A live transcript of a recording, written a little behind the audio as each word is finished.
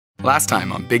Last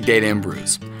time on Big Data and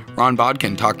Brews, Ron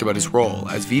Bodkin talked about his role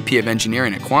as VP of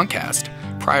Engineering at Quantcast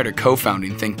prior to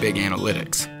co-founding Think Big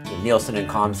Analytics. Nielsen and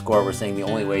Comscore were saying the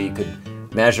only way you could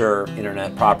measure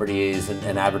internet properties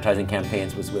and advertising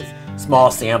campaigns was with small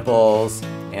samples,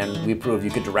 and we proved you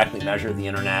could directly measure the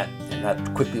internet, and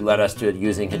that quickly led us to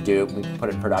using Hadoop. We put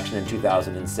it in production in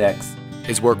 2006.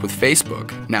 His work with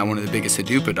Facebook, now one of the biggest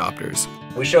Hadoop adopters.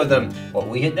 We showed them what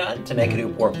we had done to make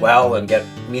Hadoop work well and get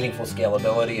meaningful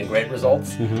scalability and great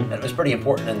results. And it was pretty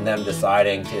important in them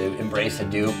deciding to embrace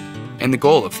Hadoop. And the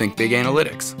goal of Think Big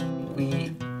Analytics.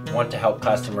 We want to help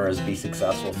customers be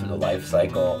successful through the life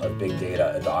cycle of big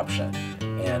data adoption.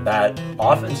 And that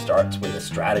often starts with a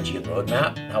strategy and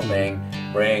roadmap, helping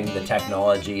bring the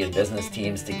technology and business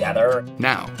teams together.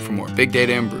 Now, for more Big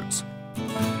Data and Brews.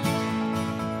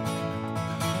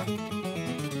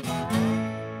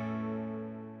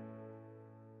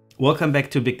 Welcome back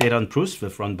to Big Data and Brews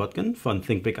with Ron Bodkin from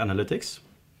Think Big Analytics.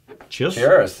 Cheers.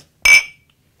 Cheers.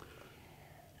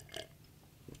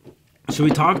 So we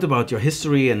talked about your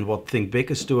history and what Think Big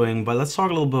is doing, but let's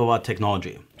talk a little bit about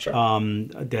technology. Sure.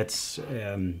 That's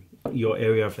your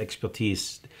area of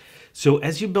expertise. So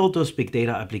as you build those big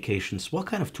data applications, what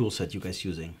kind of tool set you guys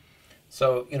using?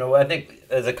 So, I think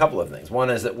there's a couple of things.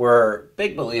 One is that we're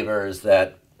big believers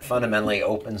that fundamentally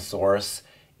open source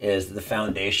is the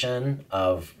foundation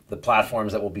of the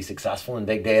platforms that will be successful in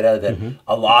big data, that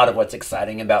a lot of what's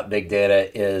exciting about big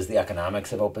data is the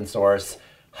economics of open source.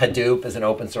 Hadoop is an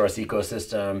open source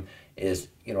ecosystem, is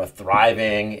a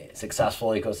thriving, successful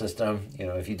ecosystem.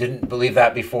 If you didn't believe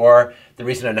that before, the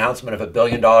recent announcement of $1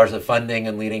 billion of funding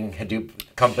in leading Hadoop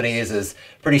companies is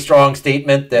a pretty strong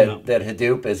statement that, that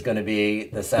Hadoop is going to be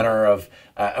the center of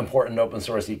important open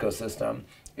source ecosystem.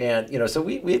 And so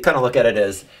we kind of look at it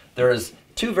as there's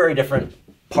two very different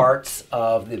parts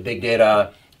of the big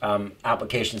data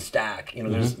application stack.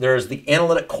 There's the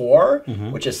analytic core,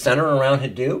 which is centered around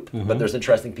Hadoop, but there's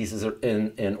interesting pieces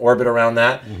in orbit around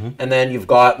that. And then you've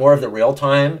got more of the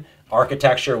real-time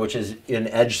architecture, which is in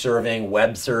edge serving,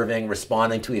 web serving,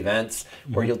 responding to events,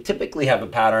 where you'll typically have a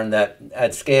pattern that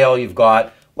at scale you've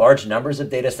got large numbers of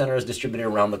data centers distributed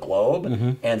around the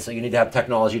globe, and so you need to have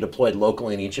technology deployed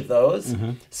locally in each of those.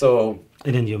 So,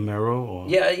 and in your mirror, or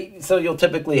so you'll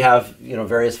typically have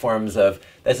various forms of.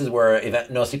 This is where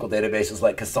NoSQL databases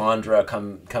like Cassandra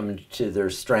come to their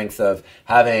strength of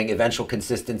having eventual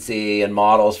consistency and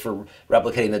models for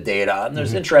replicating the data. And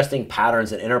there's interesting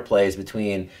patterns and interplays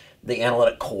between the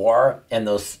analytic core and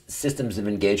those systems of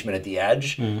engagement at the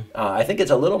edge. I think it's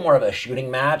a little more of a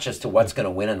shooting match as to what's going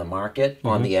to win in the market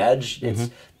on the edge. It's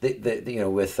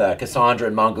with Cassandra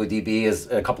and MongoDB is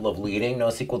a couple of leading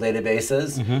NoSQL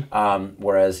databases,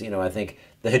 whereas I think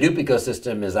the Hadoop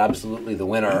ecosystem is absolutely the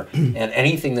winner, and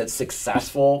anything that's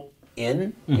successful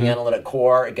in the analytic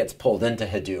core, it gets pulled into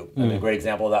Hadoop. And a great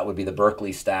example of that would be the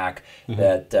Berkeley stack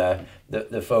that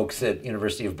the folks at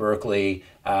University of Berkeley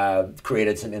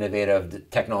created some innovative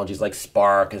technologies like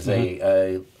Spark as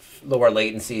a lower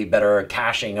latency, better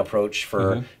caching approach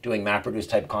for doing MapReduce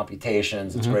type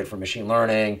computations. It's great for machine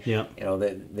learning.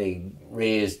 They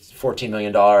raised $14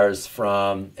 million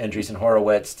from Andreessen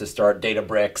Horowitz to start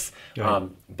Databricks,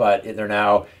 but they're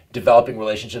now developing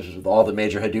relationships with all the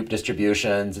major Hadoop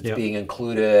distributions. It's being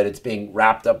included. It's being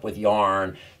wrapped up with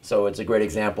Yarn. So it's a great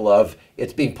example of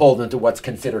it's being pulled into what's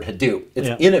considered Hadoop. It's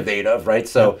innovative, right?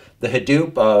 So the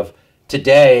Hadoop of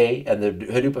today and the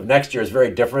Hadoop of next year is very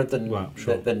different than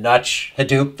the Nutch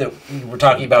Hadoop that we were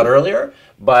talking about earlier,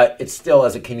 but it's still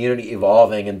as a community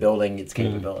evolving and building its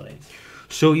capabilities.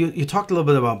 So you talked a little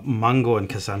bit about Mongo and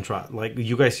Cassandra. Like,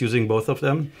 you guys using both of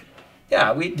them?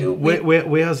 Yeah, we do.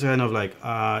 Where's kind of like,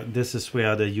 this is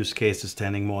where the use case is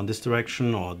tending more in this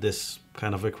direction, or this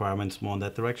kind of requirements more in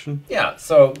that direction? Yeah,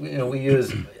 so we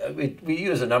use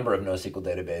a number of NoSQL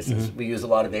databases. We use a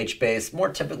lot of HBase, more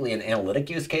typically in analytic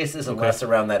use cases, and less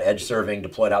around that edge serving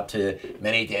deployed out to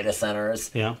many data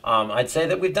centers. I'd say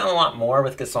that we've done a lot more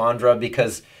with Cassandra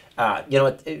because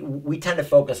we tend to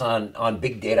focus on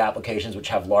big data applications which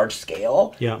have large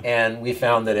scale, and we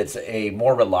found that it's a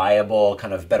more reliable,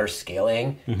 kind of better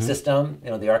scaling system.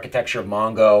 The architecture of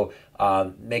Mongo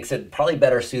makes it probably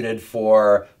better suited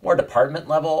for more department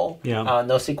level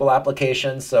NoSQL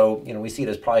applications. So we see it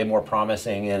as probably more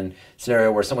promising in a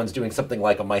scenario where someone's doing something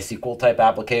like a MySQL type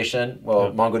application.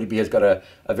 Well, MongoDB has got a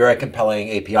very compelling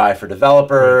API for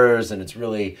developers, and it's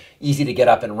really easy to get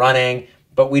up and running.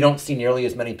 But we don't see nearly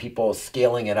as many people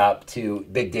scaling it up to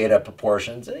big data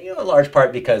proportions, in large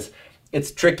part because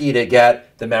it's tricky to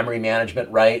get the memory management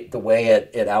right, the way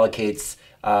it allocates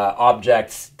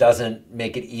objects doesn't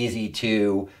make it easy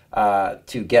to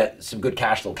get some good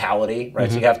cache locality, right?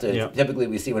 So you have to, typically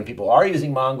we see when people are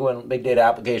using Mongo and big data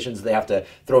applications, they have to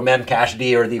throw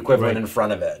Memcached or the equivalent in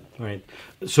front of it. Right.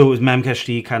 So is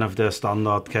Memcached kind of the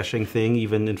standard caching thing,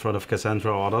 even in front of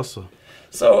Cassandra or others?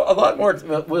 So a lot more,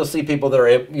 we'll see people that are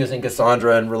using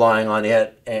Cassandra and relying on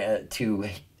it to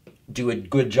do a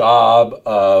good job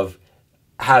of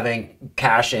having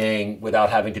caching without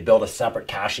having to build a separate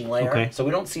caching layer. Okay. So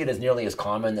we don't see it as nearly as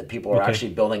common that people are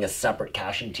actually building a separate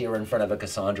caching tier in front of a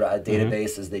Cassandra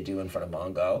database as they do in front of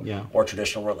Mongo or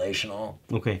traditional relational.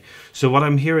 Okay. So what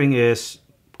I'm hearing is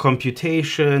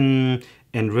computation,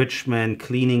 enrichment,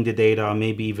 cleaning the data,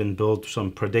 maybe even build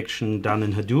some prediction done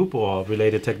in Hadoop or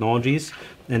related technologies,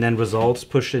 and then results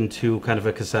pushed into kind of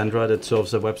a Cassandra that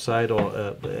serves a website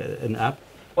or an app?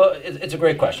 Well, it's a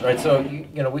great question, right? So,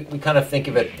 we kind of think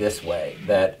of it this way,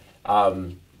 that,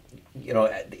 in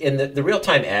the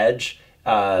real-time edge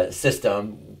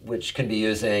system, which can be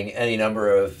using any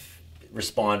number of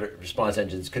response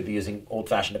engines, could be using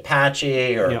old-fashioned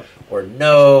Apache or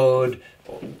Node,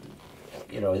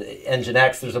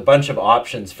 Nginx. There's a bunch of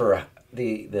options for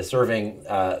the serving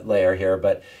layer here,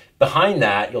 but behind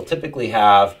that, you'll typically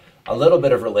have a little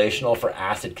bit of relational for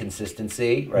ACID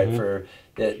consistency, right? For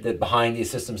the behind these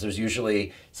systems, there's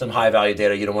usually some high-value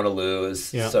data you don't want to lose,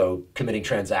 so committing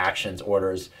transactions,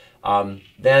 orders.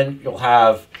 Then you'll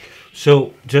have...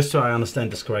 So just so I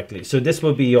understand this correctly, so this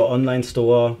will be your online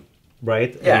store,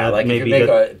 right? Yeah, like maybe if you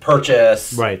make a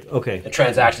purchase, right? Okay, the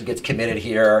transaction gets committed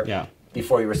here. Yeah.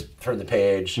 Before you return the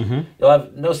page. You'll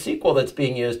have NoSQL that's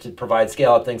being used to provide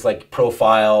scale up things like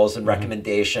profiles and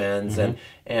recommendations. And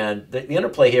the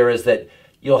interplay here is that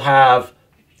you'll have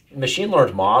machine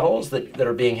learned models that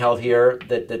are being held here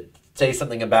that say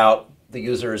something about the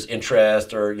user's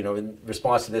interest, or in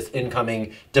response to this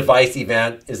incoming device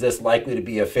event, is this likely to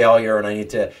be a failure and I need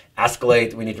to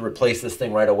escalate, we need to replace this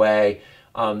thing right away.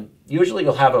 Usually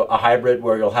you'll have a hybrid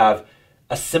where you'll have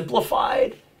a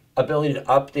simplified ability to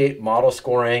update model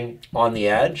scoring on the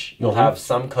edge. You'll have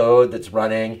some code that's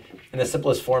running in the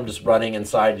simplest form, just running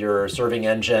inside your serving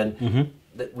engine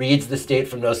that reads the state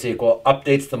from NoSQL,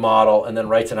 updates the model, and then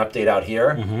writes an update out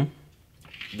here.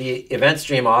 The event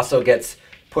stream also gets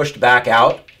pushed back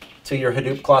out to your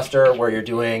Hadoop cluster where you're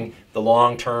doing the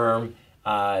long-term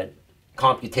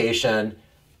computation.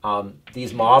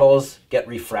 These models get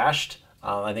refreshed.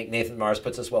 I think Nathan Mars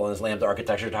puts this well in his Lambda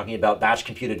architecture, talking about batch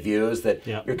computed views, that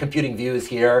you're computing views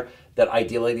here, that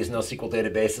ideally these NoSQL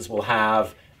databases will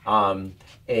have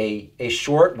a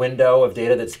short window of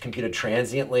data that's computed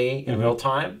transiently in real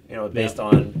time, based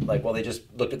on like, well, they just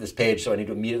looked at this page, so I need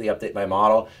to immediately update my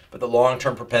model. But the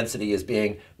long-term propensity is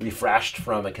being refreshed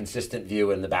from a consistent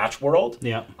view in the batch world.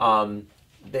 Nathan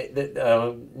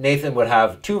would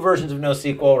have two versions of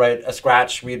NoSQL, right? A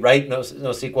scratch read-write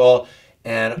NoSQL,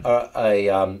 and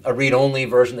a read-only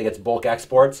version that gets bulk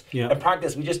exports. In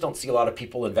practice, we just don't see a lot of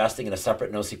people investing in a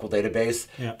separate NoSQL database.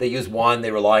 They use one, they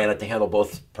rely on it to handle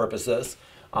both purposes.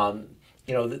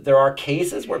 There are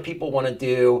cases where people want to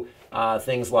do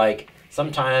things like,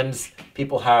 sometimes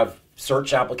people have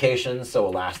search applications,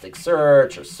 so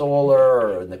Elasticsearch or Solr,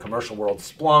 or in the commercial world,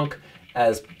 Splunk,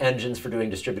 as engines for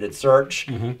doing distributed search,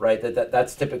 right?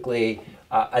 That's typically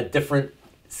a different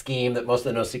scheme that most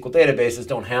of the NoSQL databases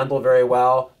don't handle very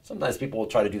well. Sometimes people will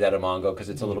try to do that in Mongo because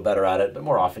it's a little better at it, but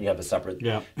more often you have a separate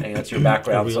thing. That's your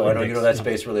background, so I know you know that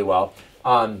space really well.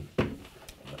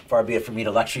 Far be it for me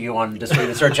to lecture you on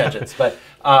distributed search engines, but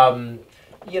the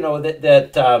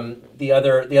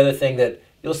other thing that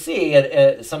you'll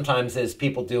see sometimes is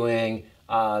people doing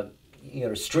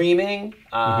streaming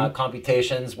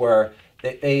computations where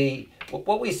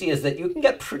what we see is that you can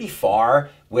get pretty far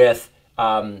with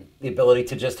the ability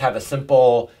to just have a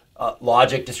simple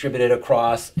logic distributed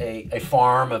across a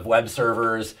farm of web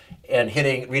servers and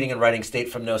reading and writing state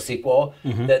from NoSQL.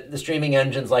 The streaming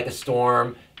engines like a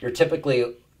Storm, you're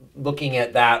typically looking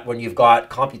at that when you've got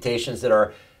computations that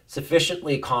are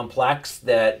sufficiently complex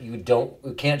that you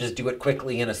can't just do it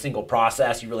quickly in a single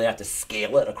process. You really have to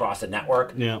scale it across a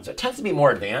network. So it tends to be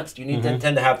more advanced. You need to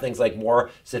tend to have things like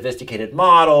more sophisticated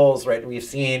models, right? We've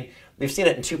seen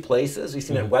it in two places. We've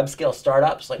seen it in web scale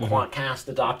startups like QuantCast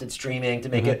adopted streaming to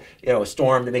make it,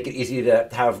 Storm to make it easy to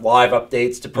have live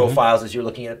updates to profiles as you're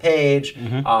looking at a page.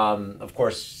 Of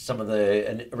course, some of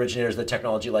the originators of the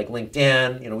technology like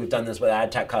LinkedIn, we've done this with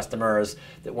ad tech customers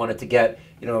that wanted to get,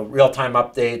 real-time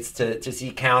updates to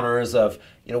see counters of,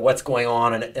 what's going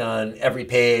on every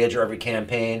page or every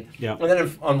campaign. And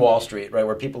then on Wall Street, right,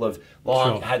 where people have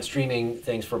long had streaming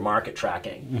things for market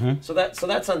tracking. So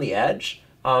that's on the edge.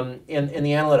 In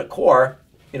the analytic core,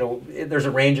 there's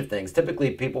a range of things.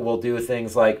 Typically, people will do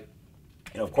things like,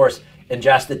 of course,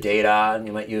 ingest the data, and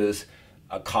you might use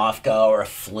a Kafka or a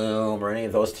Flume or any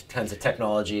of those kinds of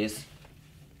technologies.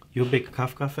 You a big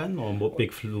Kafka fan or a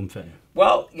big Flume fan?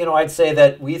 Well, I'd say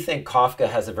that we think Kafka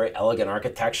has a very elegant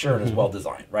architecture and is well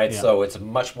designed, right? Yeah. So it's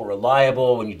much more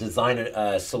reliable. When you design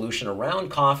a solution around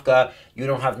Kafka, you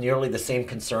don't have nearly the same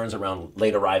concerns around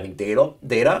late arriving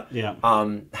data. Yeah.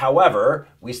 However,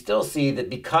 we still see that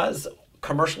because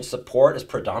commercial support is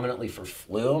predominantly for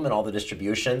Flume and all the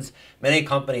distributions, many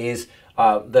companies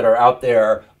that are out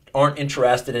there aren't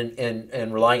interested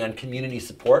in relying on community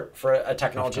support for a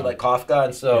technology like Kafka.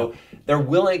 And so they're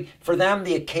willing, for them,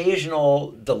 the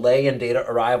occasional delay in data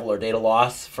arrival or data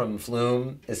loss from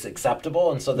Flume is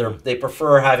acceptable. And so they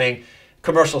prefer having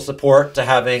commercial support to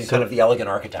having kind of the elegant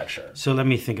architecture. So let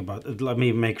me think about it. Let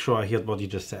me make sure I hear what you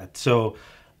just said. So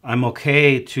I'm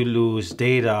okay to lose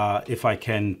data if I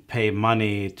can pay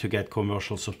money to get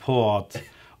commercial support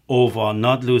over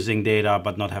not losing data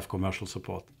but not have commercial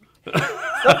support.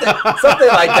 Something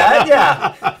like that,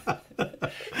 yeah.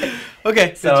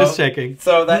 Okay, so, just checking.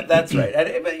 So that's right.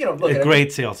 And, look, a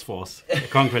great sales force.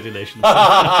 Congratulations.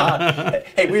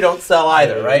 Hey, we don't sell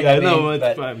either, right?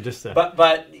 Yeah, I'm just But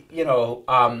what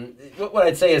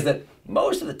I'd say is that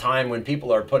most of the time when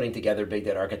people are putting together big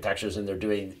data architectures and they're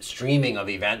doing streaming of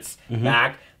events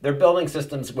back, they're building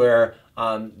systems where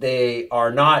they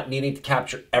are not needing to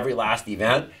capture every last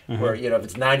event, where if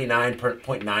it's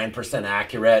 99.9%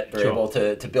 accurate, they're able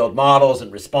to build models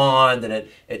and respond, and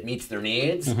it meets their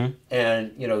needs.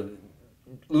 And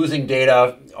losing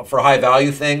data for high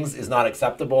value things is not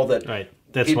acceptable.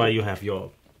 That's why you have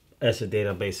your asset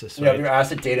databases. You have your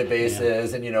asset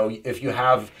databases, and if you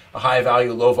have a high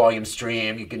value, low volume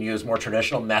stream, you can use more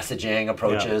traditional messaging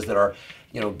approaches that are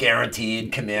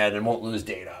guaranteed commit and won't lose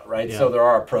data, right? So there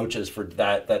are approaches for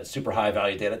that super high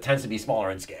value data. It tends to be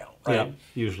smaller in scale, right? Yeah,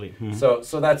 usually. So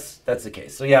that's the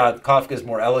case. So yeah, Kafka is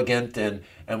more elegant and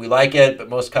we like it, but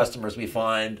most customers we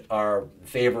find are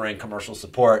favoring commercial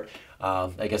support.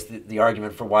 I guess the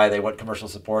argument for why they want commercial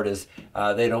support is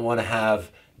they don't want to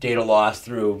have data loss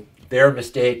through their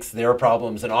mistakes, their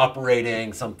problems in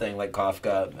operating something like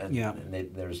Kafka, and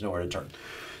there's nowhere to turn.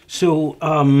 So,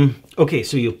 okay,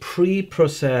 so you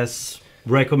pre-process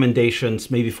recommendations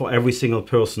maybe for every single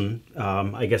person.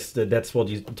 I guess that's what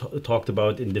you talked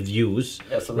about in the views.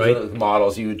 Yeah, so right? those are the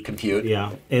models you would compute.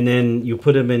 Yeah, and then you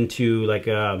put them into like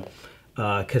a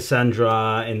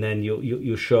Cassandra, and then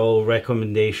you show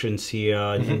recommendations here,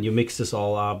 and you mix this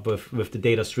all up with the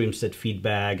data streams that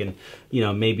feedback, and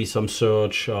maybe some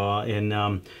search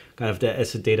in kind of the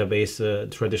asset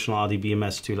database, traditional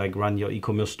RDBMS to like run your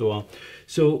e-commerce store.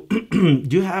 So do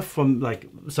you have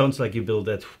sounds like you built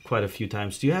that quite a few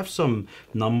times. Do you have some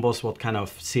numbers, what kind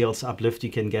of sales uplift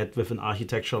you can get with an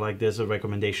architecture like this, a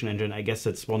recommendation engine? I guess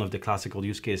that's one of the classical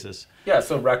use cases. Yeah,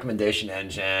 so recommendation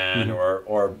engine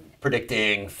or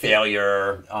predicting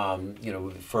failure,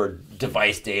 for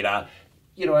device data.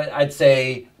 I'd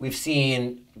say we've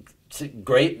seen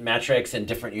great metrics in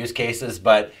different use cases,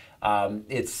 but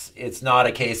it's not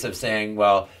a case of saying,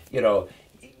 well,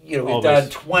 we've done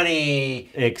 20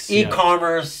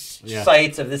 e-commerce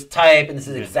sites of this type, and this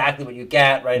is exactly what you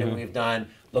get, right? And we've done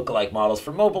lookalike models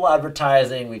for mobile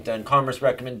advertising. We've done commerce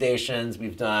recommendations.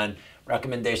 We've done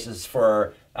recommendations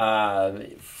for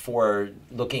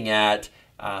looking at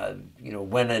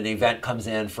when an event comes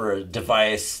in for a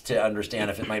device to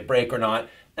understand if it might break or not.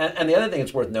 And the other thing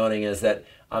that's worth noting is that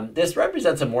this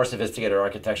represents a more sophisticated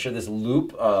architecture, this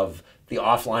loop of the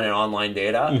offline and online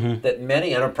data that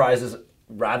many enterprises,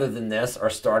 rather than this, are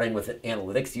starting with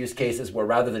analytics use cases where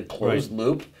rather than closed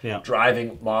loop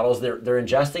driving models, they're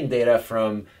ingesting data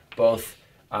from both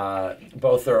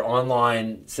their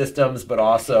online systems, but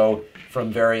also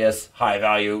from various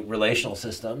high-value relational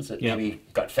systems that maybe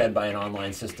got fed by an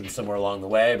online system somewhere along the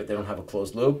way, but they don't have a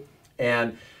closed loop.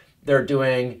 And they're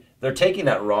taking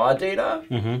that raw data,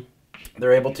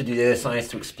 they're able to do data science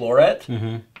to explore it,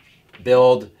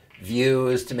 build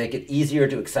views to make it easier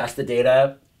to access the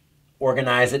data,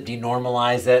 organize it,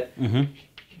 denormalize it,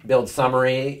 build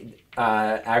summary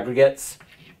aggregates.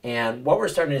 And what we're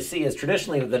starting to see is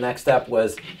traditionally the next step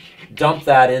was dump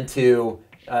that into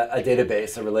a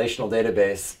database, a relational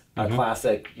database, a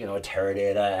classic, a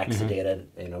Teradata,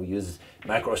 Exadata, use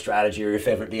MicroStrategy or your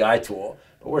favorite BI tool.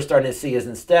 What we're starting to see is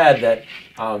instead that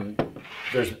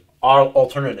there's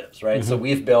alternatives, right? So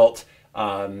we've built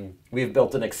an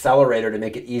accelerator to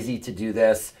make it easy to do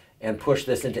this and push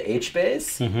this into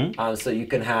HBase. So you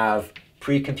can have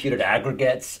pre-computed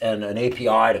aggregates and an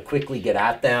API to quickly get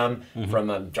at them from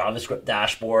a JavaScript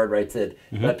dashboard, right? To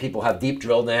let people have deep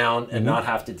drill down and not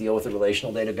have to deal with a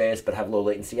relational database, but have low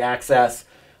latency access.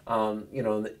 You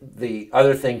know, the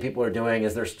other thing people are doing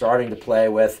is they're starting to play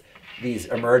with these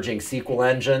emerging SQL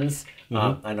engines.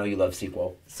 I know you love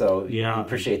SQL, so yeah, you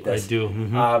appreciate this. I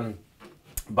do.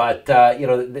 But you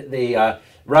know, the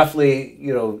roughly,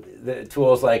 you know, the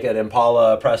tools like at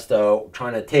Impala, Presto,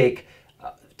 trying to take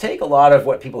a lot of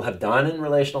what people have done in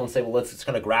relational and say, well, let's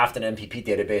kind of graft an MPP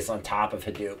database on top of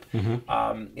Hadoop.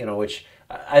 You know, which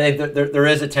I think that there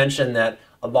is a tension that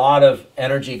a lot of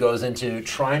energy goes into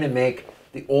trying to make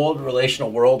the old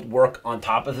relational world work on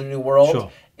top of the new world.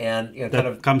 Sure. And you know, that kind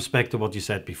of comes back to what you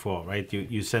said before, right?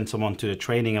 You send someone to the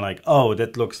training and like, oh,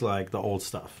 that looks like the old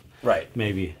stuff. right.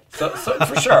 Maybe. So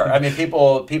for sure. I mean,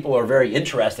 people are very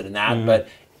interested in that, but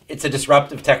it's a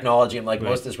disruptive technology, and like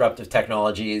most disruptive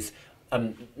technologies,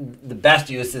 the best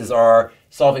uses are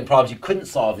solving problems you couldn't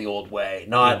solve the old way,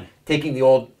 not taking the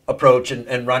old approach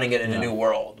and running it in a new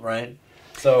world, right?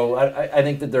 So I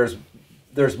think that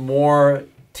there's more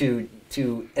to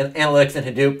analytics in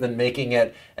Hadoop than making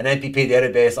it an NPP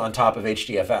database on top of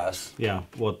HDFS. Yeah,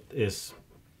 what is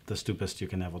the stupidest you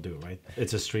can ever do, right?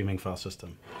 It's a streaming file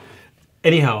system.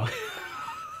 Anyhow,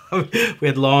 we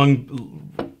had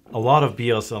a lot of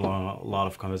beers and a lot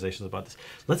of conversations about this.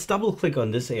 Let's double click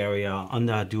on this area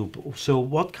under Hadoop. So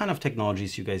what kind of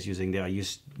technologies you guys using there? You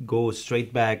go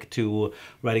straight back to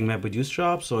writing MapReduce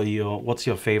jobs, or what's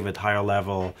your favorite higher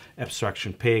level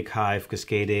abstraction pick, Hive,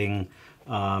 cascading?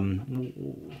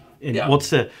 What's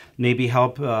the, maybe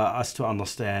help us to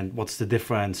understand what's the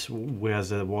difference, where's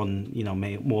the one, you know,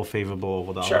 more favorable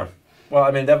over the Sure. other? Well,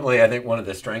 I mean, definitely, I think one of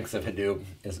the strengths of Hadoop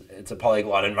is it's a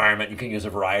polyglot environment. You can use a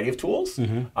variety of tools.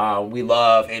 We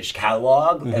love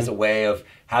HCatalog as a way of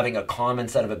having a common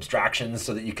set of abstractions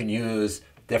so that you can use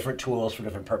different tools for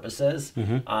different purposes.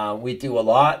 We do a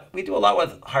lot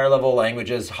with higher level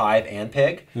languages, Hive and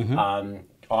Pig.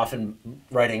 Often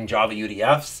writing Java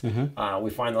UDFs. We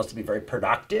find those to be very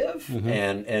productive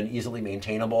and easily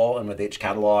maintainable, and with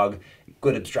HCatalog,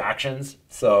 good abstractions.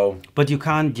 So, but you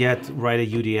can't yet write a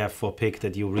UDF for Pig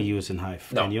that you reuse in Hive,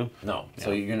 can you? No.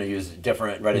 So you're going to use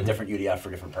write a different UDF for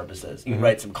different purposes. You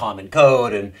write some common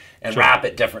code and wrap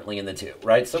it differently in the two,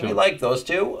 right? So we like those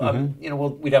two. You know,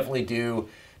 we definitely do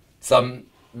some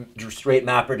straight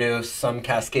MapReduce, some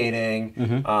cascading.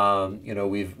 You know,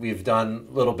 we've done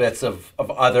little bits of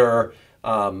other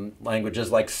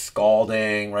languages like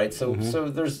scalding, right? So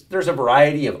there's a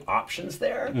variety of options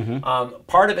there.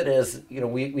 Part of it is, you know,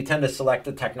 we tend to select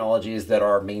the technologies that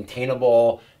are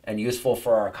maintainable and useful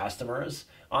for our customers.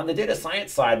 On the data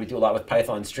science side, we do a lot with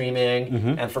Python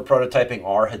streaming, and for prototyping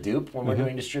R Hadoop when we're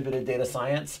doing distributed data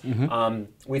science.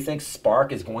 We think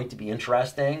Spark is going to be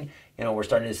interesting. You know, we're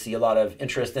starting to see a lot of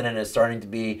interest in it, and it's starting to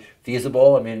be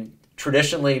feasible. I mean,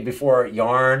 traditionally before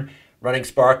Yarn, running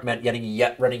Spark meant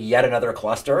running yet another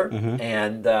cluster,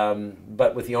 and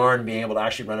but with Yarn, being able to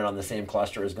actually run it on the same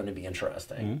cluster is going to be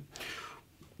interesting.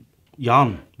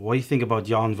 Yarn, what do you think about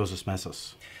Yarn versus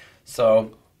Mesos?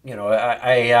 So, you know,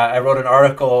 I wrote an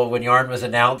article when Yarn was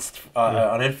announced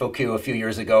on InfoQ a few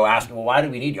years ago, asking, well, why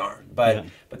do we need Yarn? But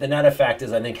the net effect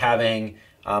is, I think having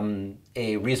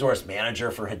a resource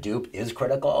manager for Hadoop is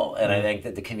critical, and I think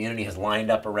that the community has lined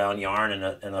up around Yarn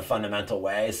in a fundamental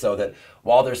way, so that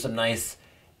while there's some nice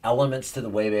elements to the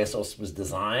way Mesos was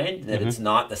designed, that it's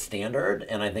not the standard,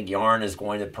 and I think Yarn is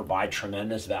going to provide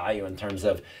tremendous value in terms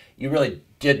of, you really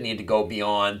did need to go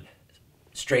beyond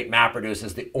straight MapReduce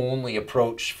as the only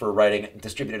approach for writing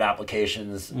distributed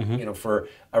applications, you know, for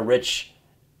a rich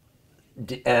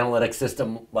analytic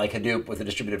system like Hadoop with a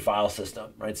distributed file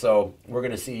system, right? So we're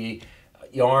going to see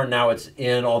Yarn, now it's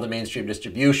in all the mainstream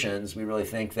distributions. We really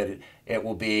think that it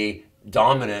will be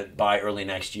dominant by early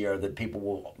next year, that people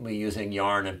will be using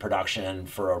Yarn in production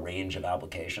for a range of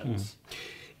applications.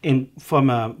 And from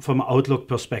an Outlook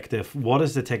perspective, what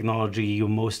is the technology you're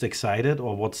most excited,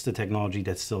 or what's the technology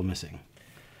that's still missing?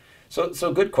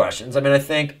 So good questions. I mean, I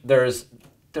think there's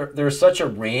such a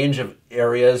range of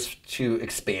areas to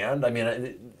expand. I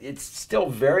mean, it's still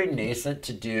very nascent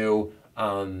to do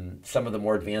some of the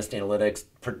more advanced analytics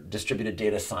for distributed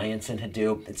data science in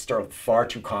Hadoop. It's still far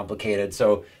too complicated.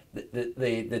 So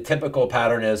the typical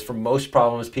pattern is, for most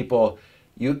problems, people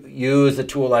use a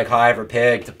tool like Hive or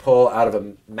Pig to pull out of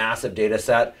a massive data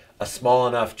set a small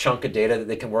enough chunk of data that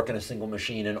they can work in a single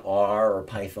machine in R or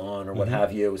Python or what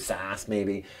have you, SAS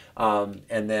maybe. And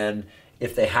then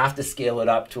if they have to scale it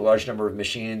up to a large number of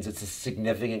machines, it's a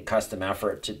significant custom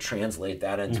effort to translate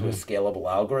that into a scalable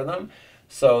algorithm.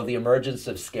 So the emergence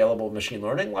of scalable machine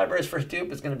learning libraries for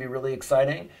Hadoop is going to be really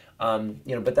exciting.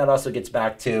 But that also gets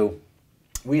back to,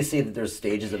 we see that there's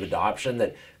stages of adoption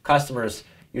that customers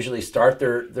usually start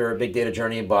their big data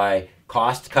journey by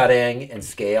cost cutting and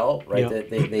scale, right? Yep.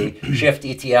 They shift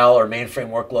ETL or mainframe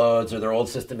workloads, or their old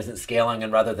system isn't scaling,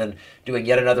 and rather than doing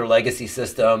yet another legacy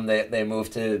system, they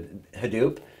move to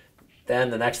Hadoop.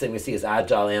 Then the next thing we see is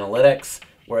agile analytics,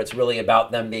 where it's really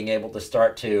about them being able to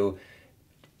start to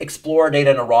explore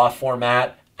data in a raw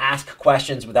format, ask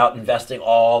questions without investing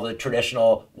all the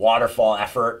traditional waterfall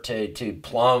effort to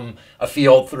plumb a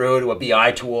field through to a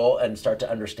BI tool and start to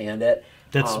understand it.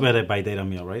 That's where they buy data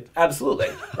meal, right? Absolutely,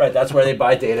 right. That's where they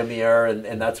buy data mirror,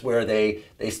 and that's where they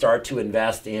start to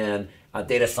invest in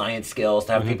data science skills,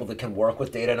 to have people that can work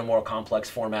with data in a more complex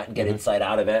format and get insight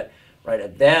out of it, right?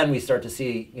 And then we start to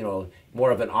see,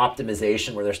 more of an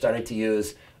optimization where they're starting to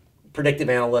use predictive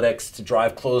analytics to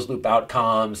drive closed loop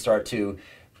outcomes, start to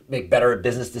make better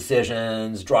business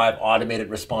decisions, drive automated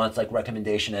response like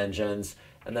recommendation engines.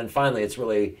 And then finally, it's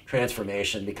really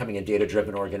transformation, becoming a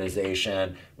data-driven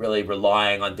organization, really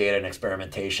relying on data and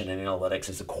experimentation and analytics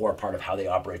as a core part of how they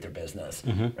operate their business.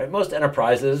 Right? Most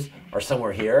enterprises are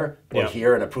somewhere here, or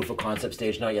here in a proof of concept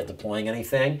stage, not yet deploying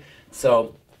anything.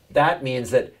 So that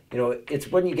means that it's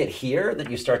when you get here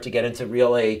that you start to get into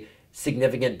really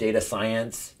significant data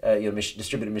science,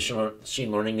 distributed machine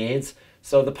learning needs.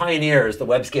 So the pioneers, the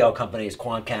web scale companies,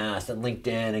 Quantcast and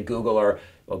LinkedIn and Google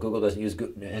Google doesn't use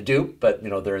Hadoop, but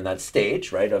they're in that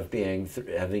stage, right, of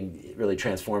having really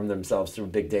transformed themselves through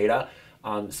big data.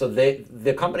 So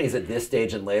the companies at this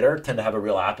stage and later tend to have a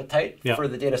real appetite for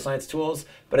the data science tools,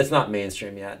 but it's not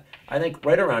mainstream yet. I think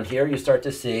right around here you start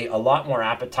to see a lot more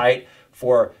appetite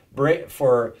for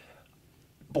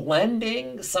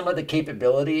blending some of the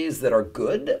capabilities that are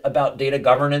good about data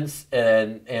governance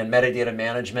and metadata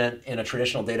management in a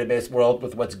traditional database world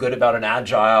with what's good about an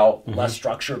agile, less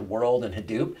structured world in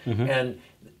Hadoop. And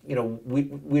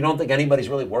we don't think anybody's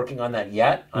really working on that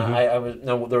yet.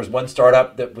 There was one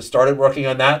startup that started working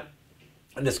on that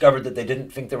and discovered that they didn't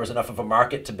think there was enough of a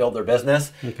market to build their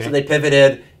business. So they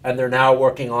pivoted, and they're now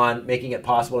working on making it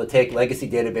possible to take legacy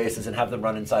databases and have them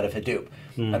run inside of Hadoop.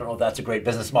 I don't know if that's a great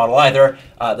business model either.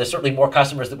 There's certainly more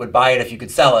customers that would buy it if you could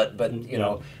sell it, but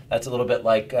that's a little bit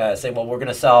like saying, well, we're going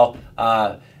to sell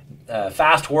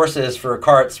fast horses for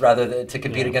carts rather than to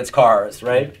compete against cars,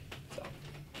 right? So.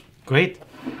 Great.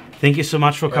 Thank you so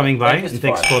much for coming by, and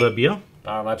thanks for the beer.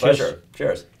 My pleasure.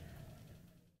 Cheers.